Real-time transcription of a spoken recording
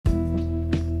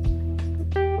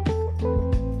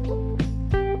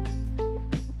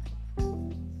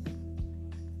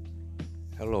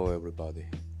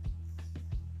everybody.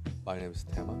 My name is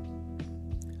Tema.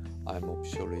 I'm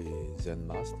officially Zen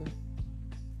Master,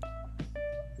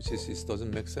 which it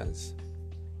doesn't make sense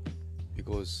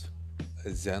because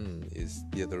Zen is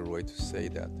the other way to say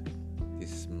that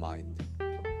this is mind,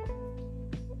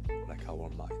 like our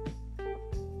mind.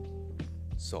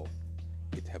 So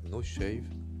it have no shape,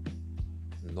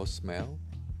 no smell,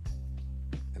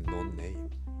 and no name.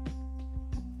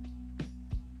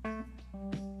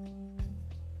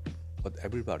 But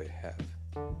everybody have,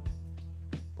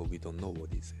 but we don't know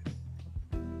what is it.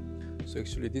 So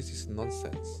actually this is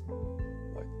nonsense,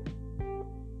 right?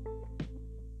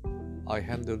 I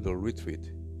handled a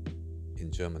retreat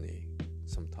in Germany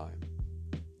sometime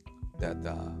that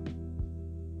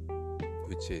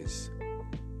which is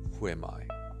Who Am I?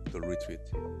 The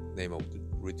retreat, name of the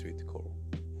retreat called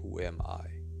Who Am I?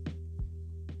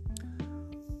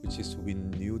 Which is we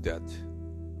knew that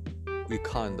we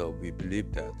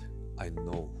believe that I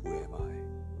know who am I,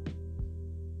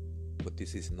 but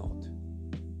this is not.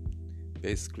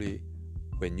 Basically,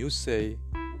 when you say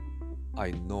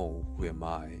I know who am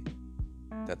I,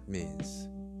 that means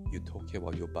you're talking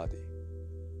about your body.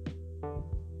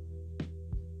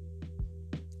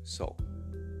 So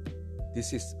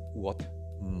this is what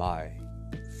my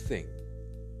thing,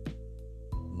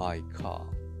 my car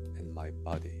and my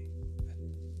body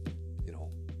and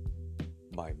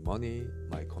my money,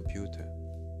 my computer.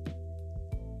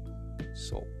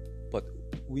 So, but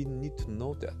we need to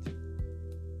know that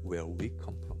where we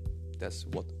come from. That's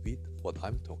what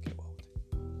I'm talking about.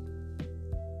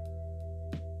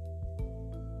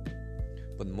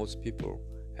 But most people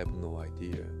have no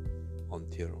idea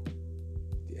until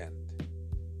the end.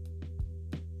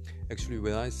 Actually,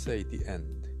 when I say the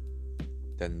end,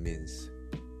 that means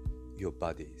your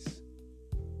bodies,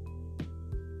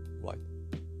 right?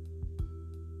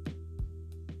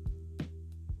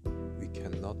 We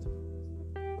cannot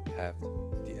have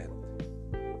the end.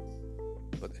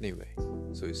 But anyway,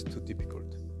 so it's too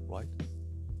difficult, right?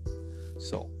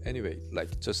 So anyway,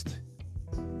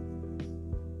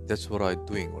 that's what I'm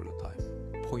doing all the time,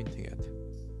 pointing at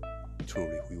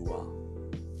truly who you are.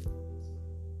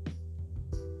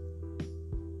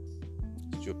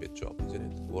 Stupid job,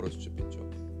 isn't it? What a stupid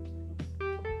job.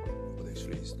 But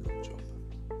actually it's no job.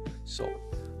 So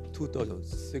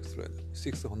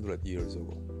 2,600 years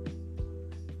ago,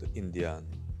 the Indian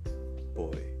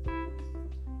boy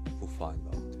who found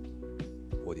out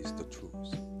what is the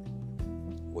truth,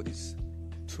 what is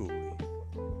truly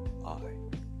I.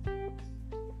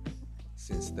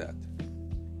 Since that,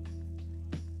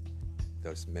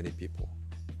 there's many people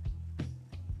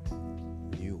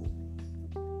knew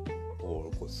or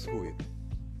go through it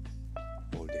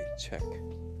or they check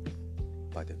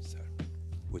by themselves,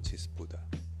 which is Buddha.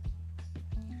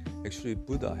 Actually,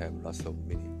 Buddha have lots of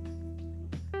meaning.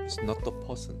 It's not the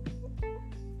person.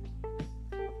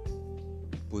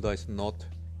 Buddha is not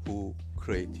who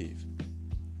created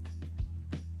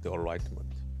the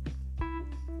Enlightenment.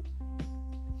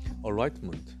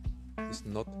 Enlightenment is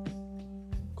not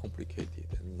complicated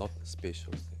and not a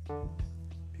special thing.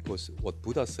 Because what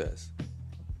Buddha says,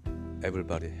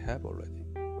 everybody have already.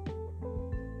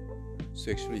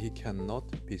 So actually he cannot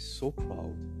be so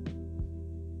proud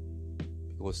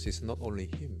because it's not only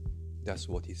him, that's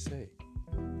what he say.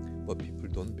 But people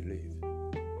don't believe.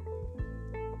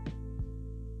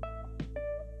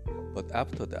 But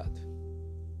after that,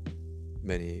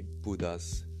 many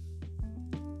Buddhas,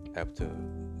 after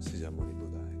Siddhamuni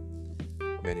Buddha,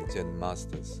 many Zen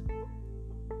masters,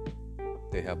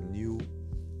 they have new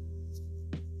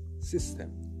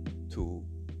system to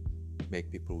make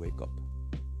people wake up.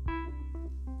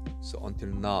 So until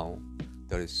now,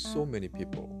 there is so many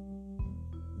people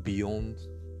beyond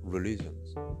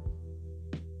religions.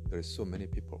 There is so many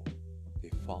people they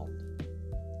found.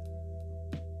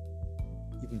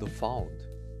 Even the found,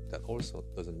 that also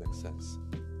doesn't make sense.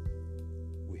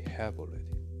 We have already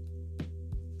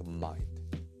the mind.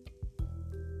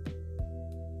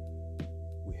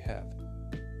 We have.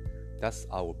 That's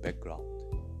our background.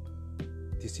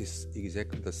 This is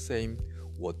exactly the same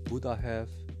what Buddha have,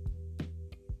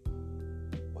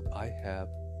 what I have,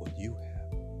 what you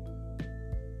have.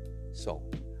 So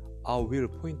I will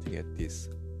pointing at this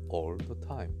all the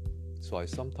time. So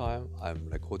sometimes I'm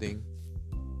recording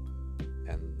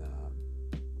and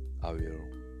I will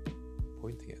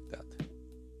pointing at that.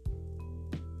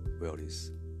 Where it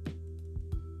is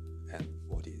and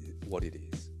what it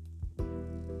is.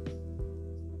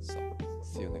 So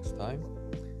see you next time.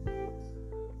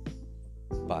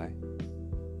 Bye.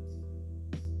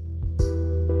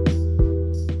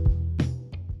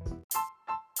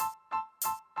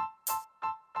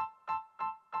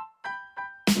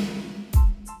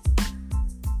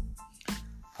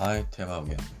 Hi, Tema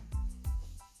again.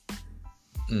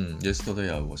 Yesterday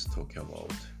I was talking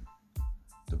about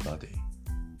the body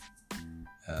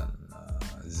and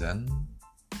Zen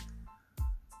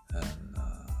and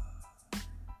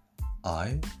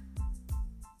I.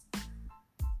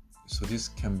 So this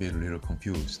can be a little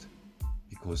confused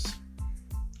because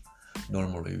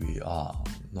normally we are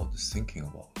not thinking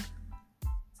about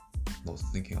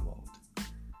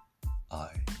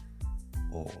I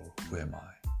or who am I.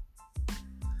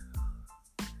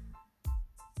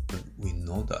 But we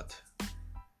know that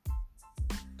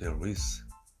there is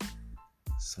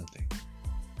something.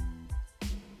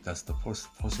 That's the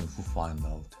first person who finds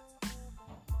out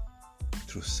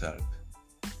through self.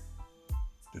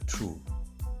 The truth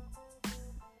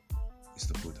is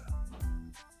the Buddha.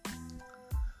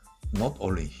 Not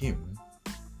only him,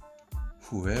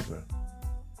 whoever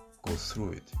goes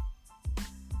through it,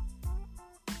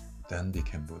 then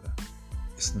became Buddha.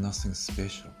 It's nothing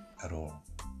special at all.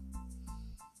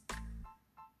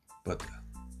 But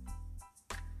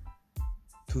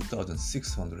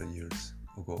 2,600 years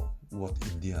ago, what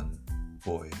Indian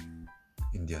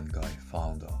guy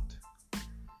found out.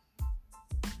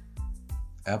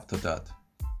 After that,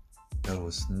 there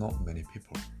was not many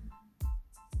people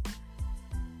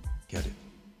get it,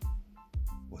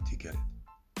 what he get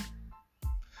it.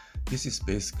 This is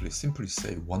basically simply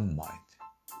say one mind.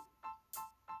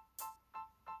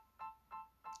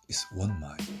 It's one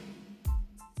mind.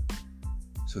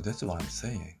 So that's what I'm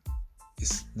saying.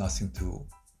 It's nothing to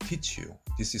teach you.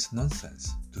 This is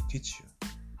nonsense to teach you.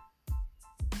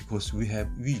 Because we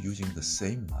using the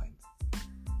same mind.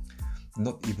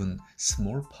 Not even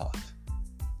small part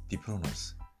different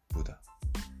us, Buddha.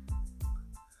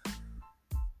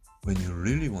 When you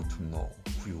really want to know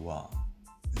who you are,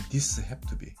 this have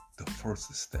to be the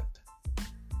first step.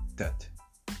 That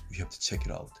you have to check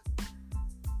it out.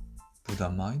 Buddha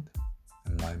mind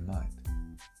and my mind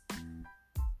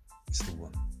is the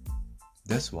one.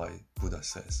 That's why Buddha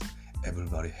says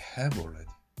everybody have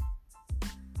already.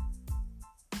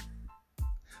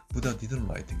 Buddha didn't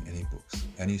write any books,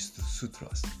 any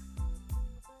sutras,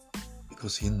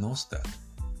 because he knows that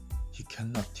he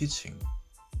cannot teaching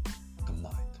the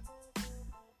mind.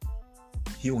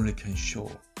 He only can show.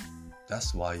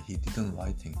 That's why he didn't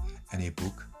writing any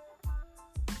book,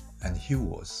 and he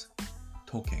was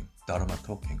talking, Dharma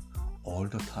talking all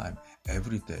the time,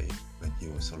 every day when he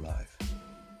was alive.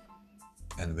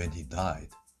 And when he died,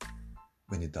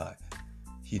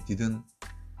 he didn't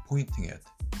pointing at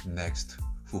next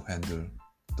who handle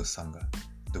the Sangha,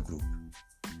 the group.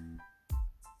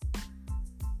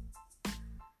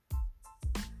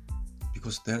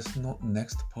 Because there's no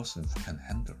next person who can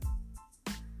handle.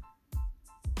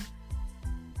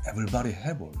 Everybody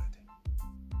have already.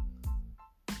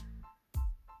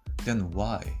 Then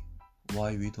why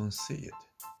we don't see it?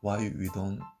 Why we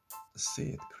don't see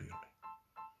it clearly?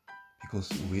 Because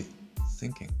we're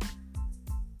thinking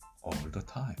all the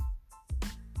time.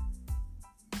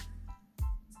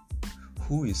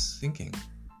 Who is thinking?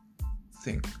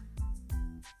 Think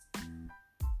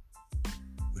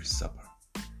will suffer.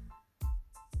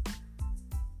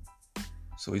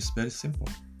 So it's very simple.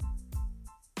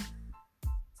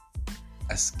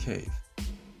 Escape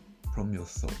from your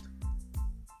thought.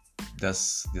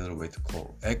 That's the other way to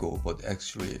call ego, but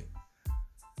actually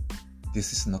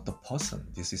this is not a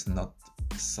person. This is not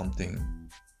something,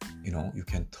 you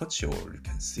can touch or you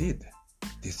can see it.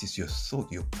 This is your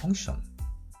thought, your function.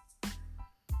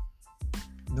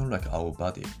 Like our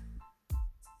body.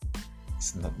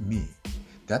 It's not me.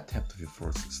 That have to be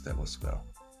first step as well.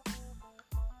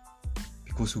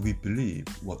 Because we believe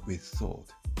what we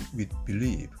thought. We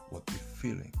believe what we're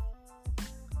feeling.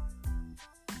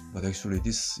 But actually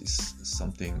this is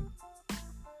something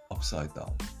upside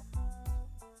down.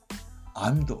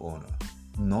 I'm the owner,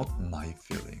 not my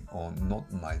feeling or not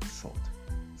my thought,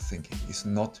 thinking. It's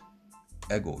not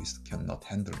ego, it cannot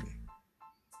handle me.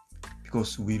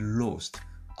 Because we lost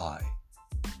I,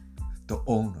 the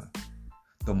owner,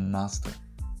 the master.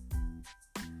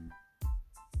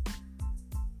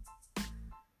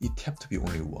 It have to be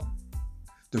only one.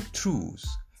 The truths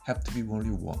have to be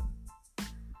only one.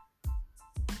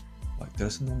 Like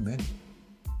there's no many.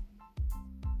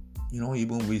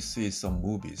 Even we see some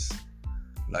movies,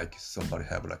 like somebody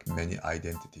have like many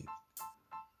identities.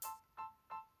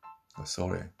 Oh,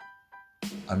 sorry,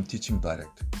 I'm teaching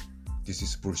direct. This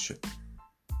is bullshit.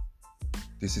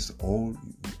 This is all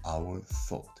our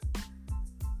thought.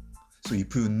 So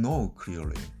if you know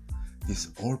clearly, this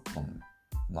all from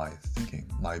my thinking,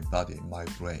 my body, my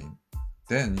brain,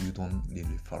 then you don't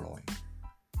really following.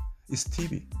 It's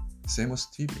TV, same as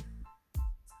TV.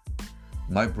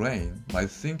 My brain, my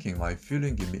thinking, my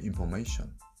feeling give me information,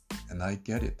 and I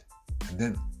get it. And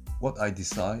then what I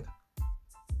decide,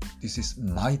 this is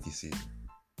my decision,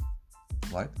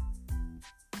 right?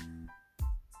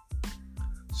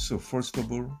 So first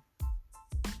of all,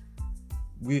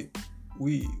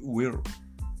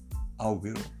 our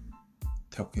will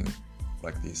talking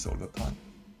like this all the time.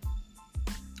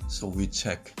 So we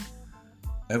check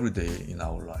every day in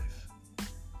our life.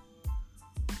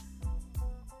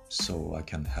 So I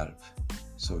can help.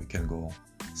 So we can go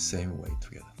same way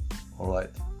together. All right.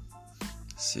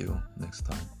 See you next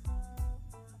time.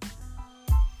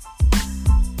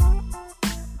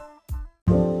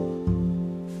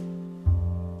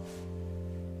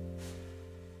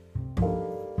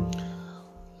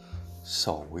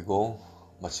 So we go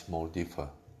much more deeper.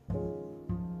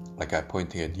 Like I'm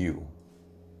pointing at you.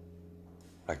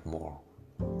 Like more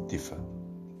deeper.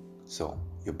 So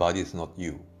your body is not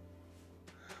you.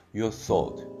 Your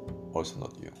thought also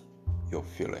not you. Your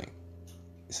feeling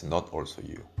is not also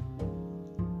you.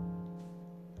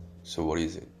 So what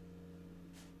is it?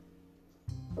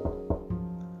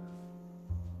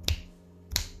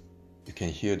 You can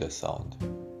hear the sound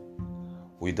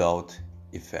without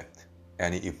effect,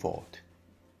 any effort.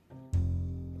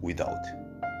 Without.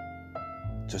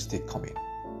 Just they come in.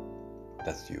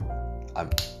 That's you. I'm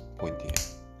pointing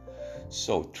it.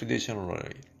 So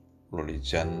traditionally,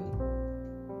 Zen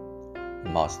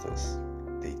masters,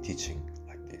 they teaching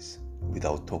like this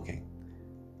without talking.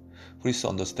 Please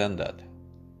understand that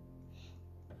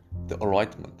the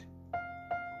enlightenment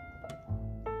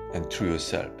and true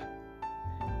yourself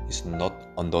is not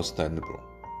understandable.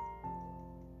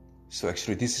 So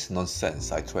actually this is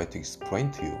nonsense. I try to explain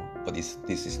to you, but this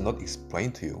is not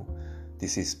explained to you.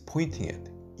 This is pointing at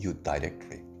you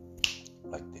directly,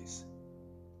 like this.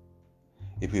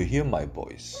 If you hear my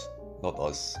voice, not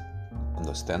as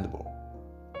understandable,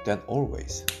 then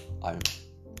always I'm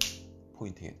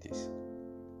pointing at this.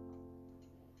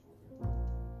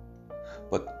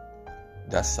 But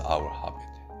that's our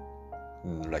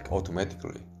habit. Like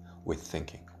automatically, we're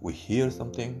thinking. We hear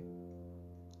something,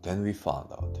 then we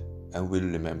found out. And we'll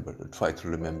remember, try to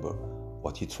remember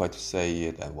what he tried to say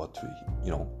it and what we,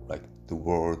 like the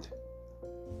word.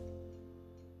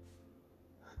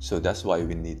 So that's why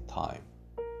we need time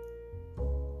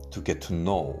to get to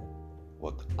know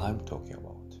what I'm talking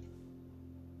about.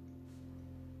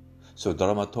 So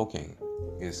Dharma talking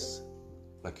is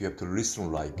like you have to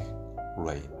listen like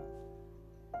rain.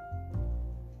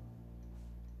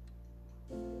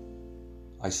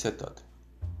 I said that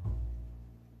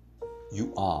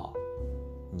you are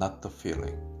not the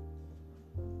feeling.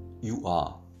 You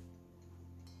are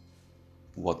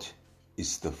what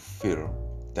is the fear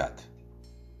that.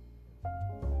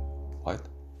 Right?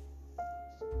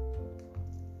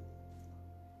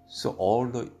 So all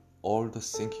the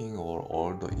thinking or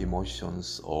all the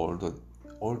emotions, all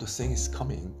the things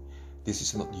coming, this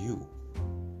is not you.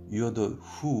 You're the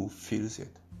who feels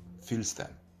it, feels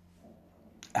them.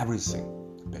 Everything,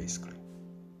 basically.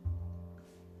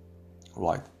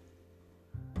 Right?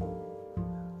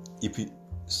 If you,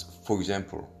 for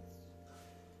example,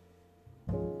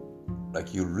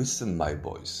 like you listen my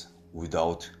voice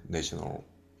without national,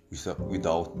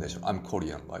 I'm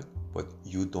Korean, right? But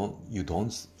you don't,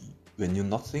 when you're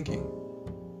not thinking,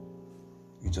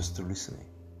 you're just listening,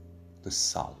 the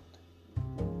sound.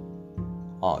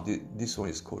 This one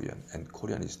is Korean, and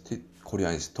Korean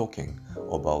is talking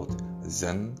about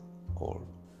Zen or,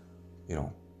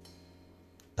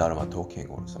 Dharma talking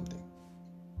or something.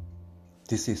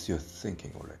 This is your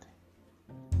thinking already.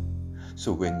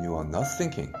 So when you are not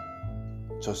thinking,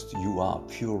 just you are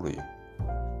purely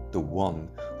the one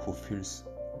who feels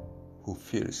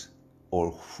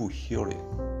or who hear it.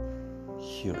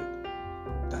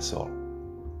 That's all.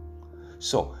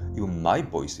 So even my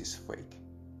voice is fake,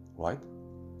 right?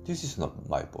 This is not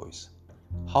my voice.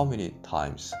 How many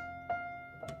times,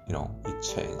 it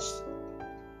changed?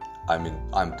 I mean,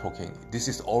 I'm talking, this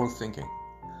is all thinking.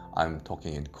 I'm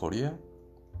talking in Korea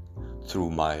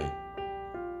through my,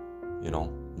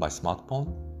 my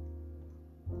smartphone,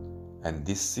 and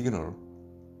this signal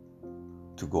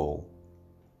to go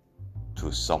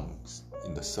to some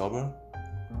in the server,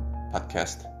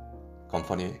 podcast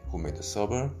company who made the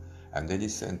server, and then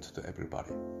it's sent to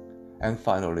everybody. And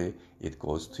finally, it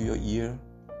goes to your ear,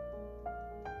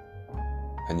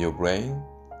 and your brain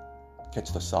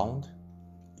catch the sound.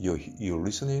 You're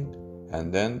listening,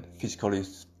 and then physically,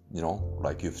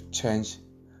 like you've changed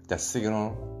that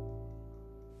signal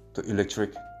to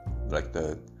electric, like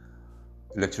the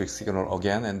electric signal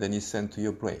again, and then it's sent to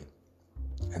your brain.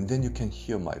 And then you can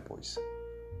hear my voice.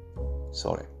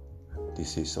 Sorry,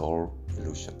 this is all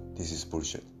illusion. This is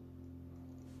bullshit.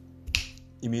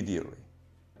 Immediately.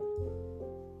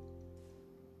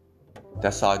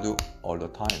 That's how I do all the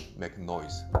time, make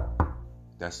noise.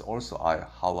 That's also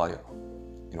how I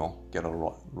get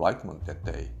enlightenment that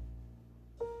day.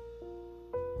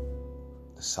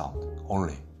 The sound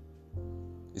only.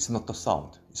 It's not the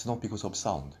sound. It's not because of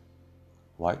sound,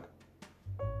 right?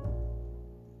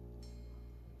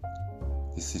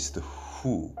 This is the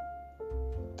who.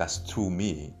 That's to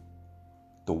me,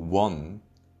 the one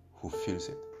who feels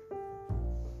it,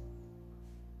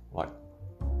 right?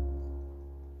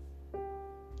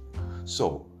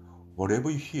 So, whatever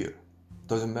you hear,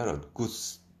 doesn't matter, good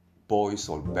voice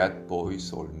or bad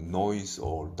voice or noise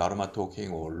or dharma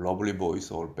talking or lovely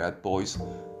voice or bad voice,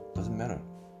 doesn't matter.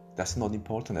 That's not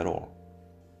important at all.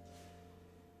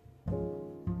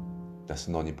 That's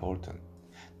not important.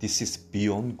 This is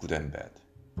beyond good and bad.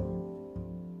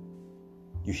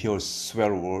 You hear a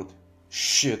swear word,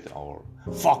 shit or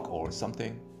fuck or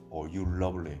something, or you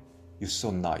lovely, you're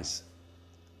so nice.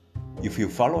 If you're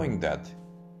following that,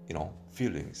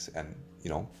 feelings and,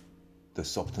 the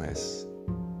softness,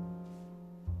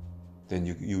 then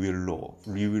you will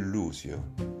lose your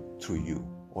true you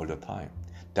all the time.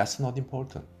 That's not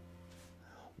important.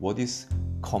 What is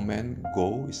come and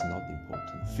go is not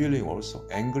important. Feeling also,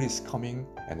 anger is coming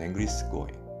and anger is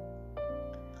going.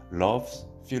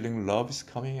 Feeling love is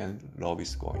coming and love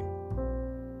is going.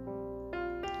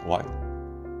 Right?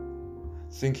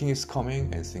 Thinking is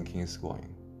coming and thinking is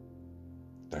going.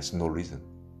 There's no reason.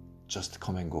 Just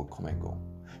come and go, come and go.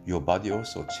 Your body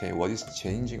also change. What is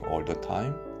changing all the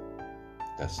time?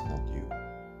 That's not you.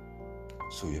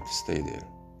 So you have to stay there.